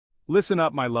Listen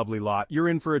up, my lovely lot, you're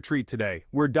in for a treat today.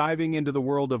 We're diving into the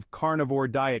world of carnivore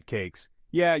diet cakes.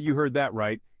 Yeah, you heard that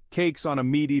right. Cakes on a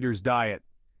meat-eater's diet.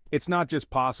 It's not just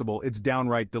possible, it's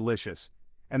downright delicious.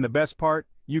 And the best part?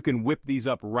 You can whip these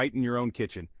up right in your own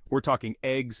kitchen. We're talking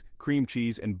eggs, cream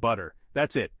cheese, and butter.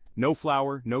 That's it. No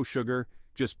flour, no sugar,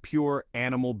 just pure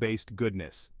animal-based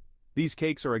goodness. These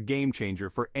cakes are a game changer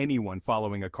for anyone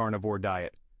following a carnivore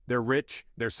diet. They're rich,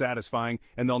 they're satisfying,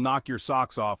 and they'll knock your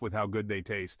socks off with how good they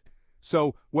taste.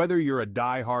 So, whether you're a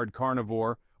die-hard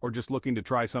carnivore or just looking to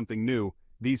try something new,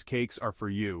 these cakes are for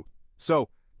you. So,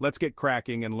 let's get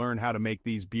cracking and learn how to make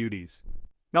these beauties.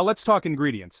 Now let's talk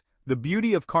ingredients. The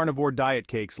beauty of carnivore diet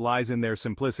cakes lies in their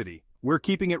simplicity. We're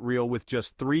keeping it real with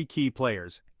just 3 key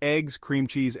players: eggs, cream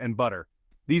cheese, and butter.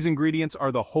 These ingredients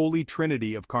are the holy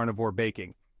trinity of carnivore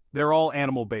baking. They're all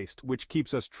animal-based, which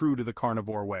keeps us true to the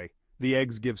carnivore way. The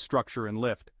eggs give structure and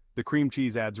lift. The cream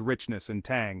cheese adds richness and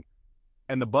tang.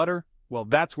 And the butter? Well,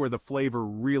 that's where the flavor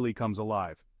really comes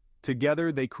alive.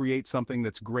 Together, they create something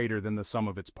that's greater than the sum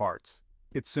of its parts.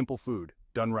 It's simple food,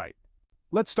 done right.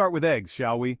 Let's start with eggs,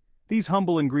 shall we? These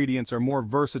humble ingredients are more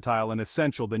versatile and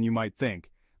essential than you might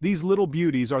think. These little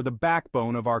beauties are the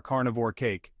backbone of our carnivore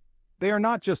cake. They are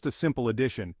not just a simple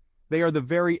addition. They are the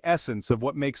very essence of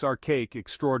what makes our cake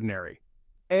extraordinary.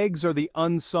 Eggs are the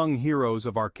unsung heroes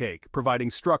of our cake, providing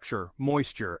structure,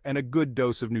 moisture, and a good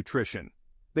dose of nutrition.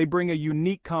 They bring a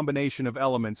unique combination of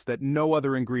elements that no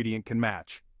other ingredient can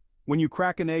match. When you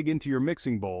crack an egg into your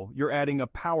mixing bowl, you're adding a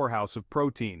powerhouse of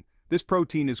protein. This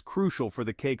protein is crucial for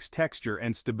the cake's texture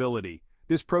and stability.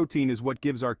 This protein is what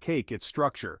gives our cake its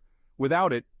structure.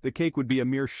 Without it, the cake would be a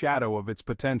mere shadow of its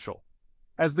potential.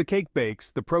 As the cake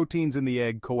bakes, the proteins in the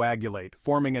egg coagulate,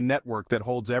 forming a network that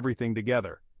holds everything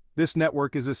together. This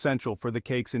network is essential for the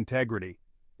cake's integrity.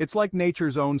 It's like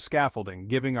nature's own scaffolding,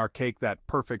 giving our cake that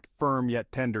perfect, firm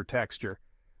yet tender texture.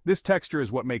 This texture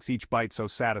is what makes each bite so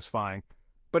satisfying.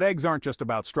 But eggs aren't just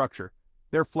about structure.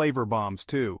 They're flavor bombs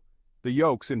too. The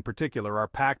yolks, in particular, are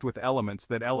packed with elements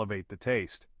that elevate the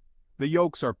taste. The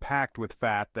yolks are packed with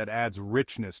fat that adds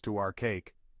richness to our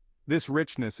cake. This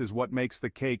richness is what makes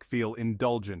the cake feel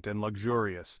indulgent and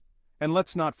luxurious. And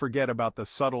let's not forget about the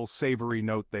subtle, savory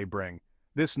note they bring.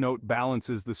 This note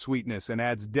balances the sweetness and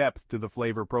adds depth to the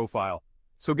flavor profile.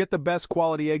 So get the best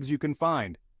quality eggs you can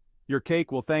find. Your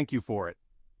cake will thank you for it.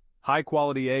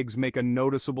 High-quality eggs make a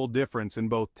noticeable difference in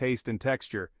both taste and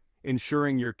texture,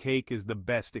 ensuring your cake is the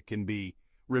best it can be.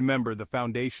 Remember, the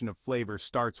foundation of flavor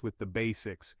starts with the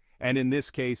basics, and in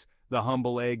this case, the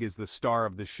humble egg is the star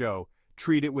of the show.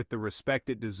 Treat it with the respect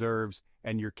it deserves,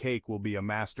 and your cake will be a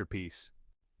masterpiece.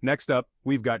 Next up,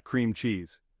 we've got cream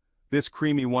cheese. This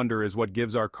creamy wonder is what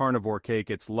gives our carnivore cake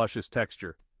its luscious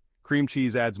texture. Cream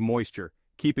cheese adds moisture,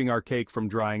 keeping our cake from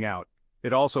drying out.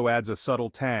 It also adds a subtle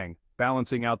tang,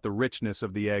 balancing out the richness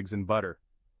of the eggs and butter.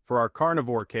 For our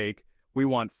carnivore cake, we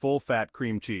want full-fat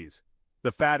cream cheese.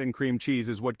 The fat in cream cheese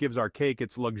is what gives our cake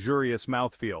its luxurious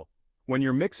mouthfeel. When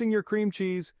you're mixing your cream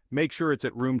cheese, make sure it's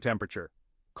at room temperature.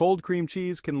 Cold cream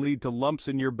cheese can lead to lumps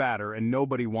in your batter, and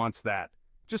nobody wants that.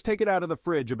 Just take it out of the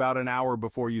fridge about an hour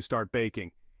before you start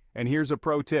baking. And here's a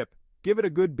pro tip: give it a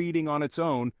good beating on its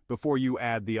own before you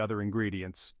add the other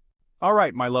ingredients.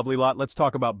 Alright, my lovely lot, let's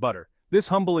talk about butter. This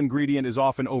humble ingredient is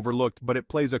often overlooked, but it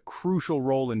plays a crucial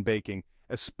role in baking,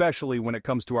 especially when it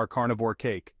comes to our carnivore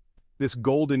cake. This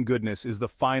golden goodness is the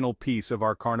final piece of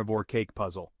our carnivore cake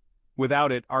puzzle.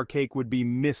 Without it, our cake would be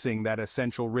missing that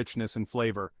essential richness and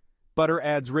flavor. Butter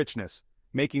adds richness,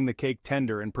 making the cake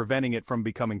tender and preventing it from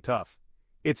becoming tough.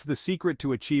 It's the secret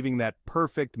to achieving that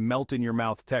perfect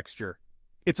melt-in-your-mouth texture.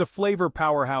 It's a flavor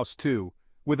powerhouse too,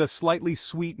 with a slightly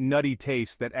sweet, nutty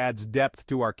taste that adds depth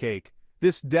to our cake.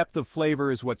 This depth of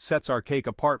flavor is what sets our cake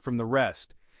apart from the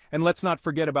rest. And let's not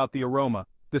forget about the aroma.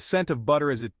 The scent of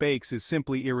butter as it bakes is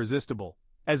simply irresistible.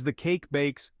 As the cake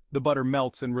bakes, the butter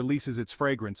melts and releases its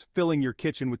fragrance, filling your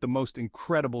kitchen with the most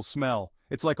incredible smell.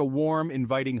 It's like a warm,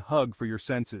 inviting hug for your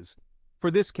senses. For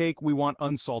this cake, we want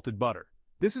unsalted butter.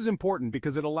 This is important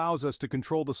because it allows us to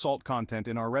control the salt content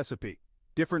in our recipe.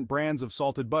 Different brands of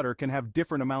salted butter can have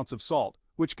different amounts of salt,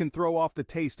 which can throw off the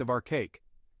taste of our cake.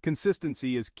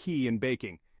 Consistency is key in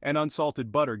baking, and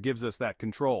unsalted butter gives us that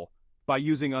control. By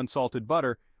using unsalted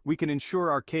butter, we can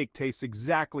ensure our cake tastes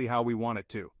exactly how we want it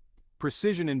to.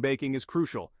 Precision in baking is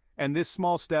crucial, and this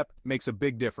small step makes a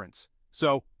big difference.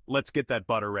 So, let's get that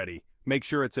butter ready. Make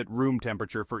sure it's at room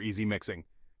temperature for easy mixing.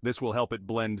 This will help it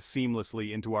blend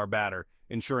seamlessly into our batter,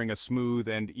 ensuring a smooth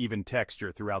and even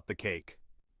texture throughout the cake.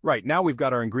 Right, now we've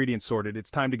got our ingredients sorted, it's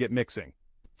time to get mixing.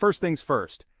 First things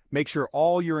first, make sure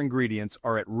all your ingredients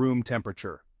are at room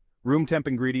temperature. Room temp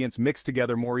ingredients mix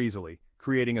together more easily,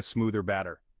 creating a smoother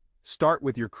batter. Start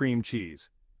with your cream cheese.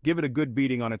 Give it a good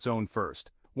beating on its own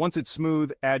first. Once it's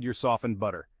smooth, add your softened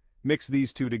butter. Mix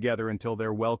these two together until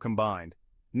they're well combined.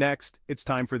 Next, it's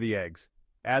time for the eggs.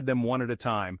 Add them one at a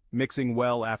time, mixing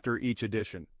well after each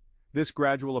addition. This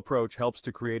gradual approach helps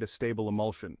to create a stable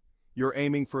emulsion. You're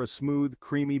aiming for a smooth,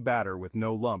 creamy batter with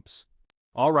no lumps.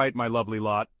 All right, my lovely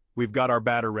lot, we've got our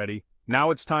batter ready.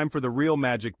 Now it's time for the real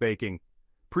magic baking.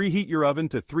 Preheat your oven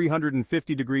to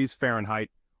 350 degrees Fahrenheit,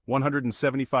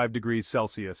 175 degrees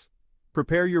Celsius.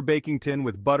 Prepare your baking tin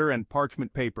with butter and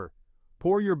parchment paper.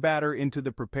 Pour your batter into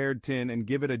the prepared tin and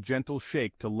give it a gentle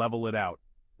shake to level it out.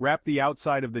 Wrap the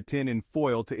outside of the tin in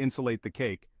foil to insulate the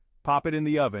cake. Pop it in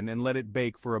the oven and let it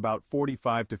bake for about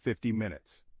 45 to 50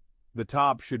 minutes. The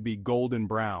top should be golden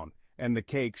brown, and the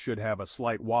cake should have a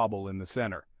slight wobble in the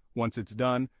center. Once it's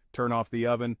done, turn off the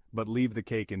oven, but leave the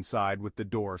cake inside with the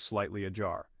door slightly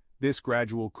ajar. This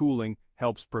gradual cooling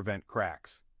helps prevent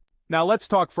cracks. Now let's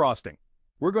talk frosting.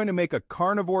 We're going to make a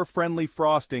carnivore-friendly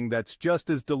frosting that's just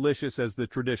as delicious as the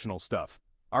traditional stuff.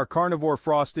 Our carnivore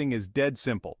frosting is dead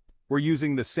simple. We're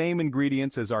using the same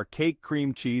ingredients as our cake,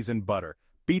 cream cheese, and butter.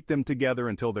 Beat them together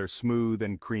until they're smooth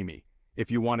and creamy. If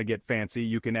you want to get fancy,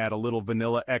 you can add a little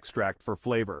vanilla extract for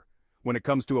flavor. When it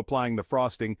comes to applying the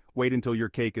frosting, wait until your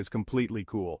cake is completely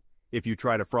cool. If you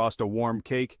try to frost a warm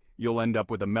cake, you'll end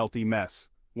up with a melty mess.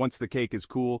 Once the cake is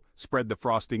cool, spread the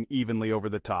frosting evenly over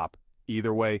the top.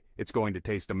 Either way, it's going to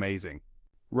taste amazing.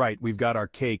 Right, we've got our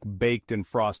cake baked and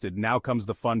frosted. Now comes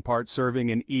the fun part, serving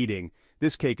and eating.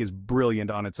 This cake is brilliant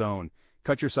on its own.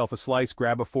 Cut yourself a slice,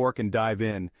 grab a fork, and dive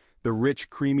in. The rich,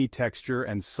 creamy texture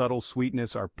and subtle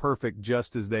sweetness are perfect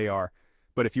just as they are.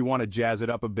 But if you want to jazz it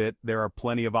up a bit, there are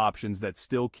plenty of options that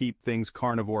still keep things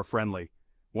carnivore-friendly.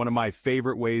 One of my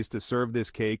favorite ways to serve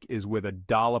this cake is with a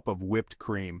dollop of whipped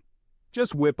cream.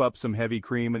 Just whip up some heavy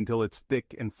cream until it's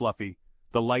thick and fluffy.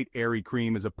 The light, airy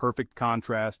cream is a perfect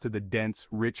contrast to the dense,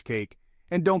 rich cake,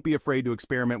 and don't be afraid to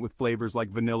experiment with flavors like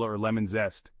vanilla or lemon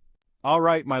zest.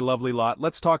 Alright, my lovely lot,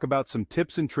 let's talk about some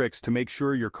tips and tricks to make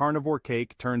sure your carnivore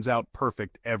cake turns out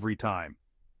perfect every time.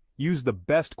 Use the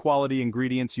best quality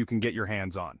ingredients you can get your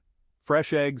hands on.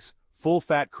 Fresh eggs,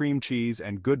 full-fat cream cheese,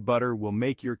 and good butter will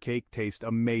make your cake taste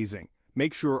amazing.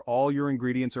 Make sure all your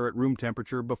ingredients are at room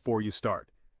temperature before you start.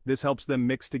 This helps them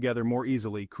mix together more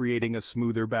easily, creating a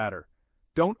smoother batter.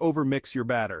 Don't overmix your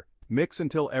batter. Mix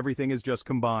until everything is just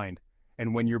combined.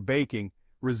 And when you're baking,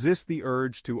 resist the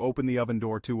urge to open the oven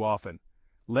door too often.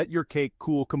 Let your cake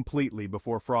cool completely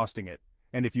before frosting it.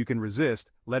 And if you can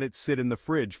resist, let it sit in the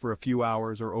fridge for a few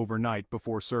hours or overnight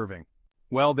before serving.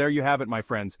 Well, there you have it, my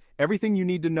friends. Everything you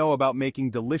need to know about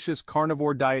making delicious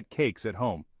carnivore diet cakes at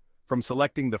home. From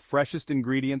selecting the freshest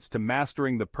ingredients to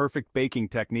mastering the perfect baking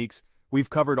techniques, we've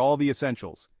covered all the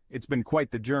essentials. It's been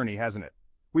quite the journey, hasn't it?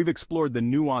 We've explored the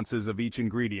nuances of each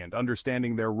ingredient,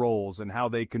 understanding their roles and how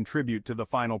they contribute to the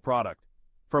final product.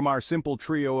 From our simple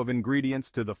trio of ingredients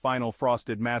to the final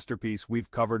frosted masterpiece, we've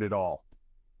covered it all.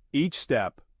 Each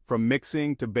step, from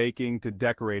mixing to baking to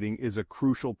decorating, is a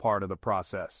crucial part of the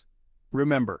process.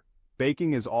 Remember,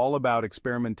 baking is all about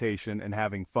experimentation and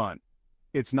having fun.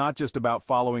 It's not just about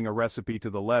following a recipe to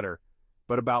the letter,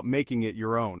 but about making it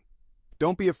your own.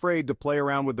 Don't be afraid to play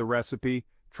around with the recipe,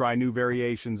 try new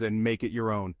variations, and make it your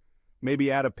own.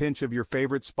 Maybe add a pinch of your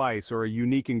favorite spice or a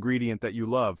unique ingredient that you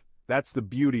love. That's the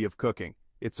beauty of cooking.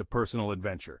 It's a personal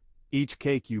adventure. Each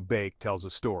cake you bake tells a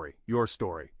story, your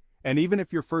story. And even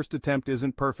if your first attempt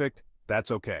isn't perfect,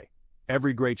 that's okay.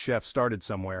 Every great chef started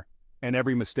somewhere, and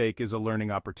every mistake is a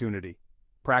learning opportunity.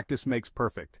 Practice makes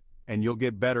perfect, and you'll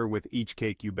get better with each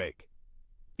cake you bake.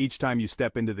 Each time you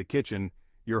step into the kitchen,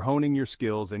 you're honing your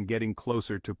skills and getting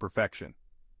closer to perfection.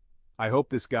 I hope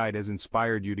this guide has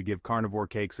inspired you to give carnivore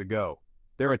cakes a go.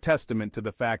 They're a testament to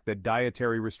the fact that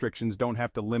dietary restrictions don't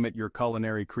have to limit your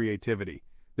culinary creativity.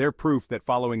 They're proof that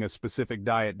following a specific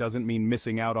diet doesn't mean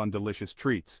missing out on delicious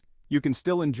treats. You can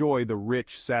still enjoy the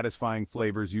rich, satisfying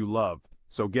flavors you love.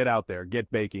 So get out there, get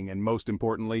baking, and most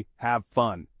importantly, have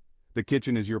fun. The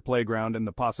kitchen is your playground and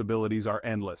the possibilities are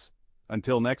endless.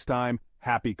 Until next time,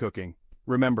 happy cooking.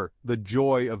 Remember, the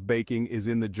joy of baking is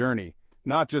in the journey,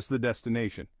 not just the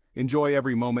destination. Enjoy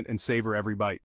every moment and savor every bite.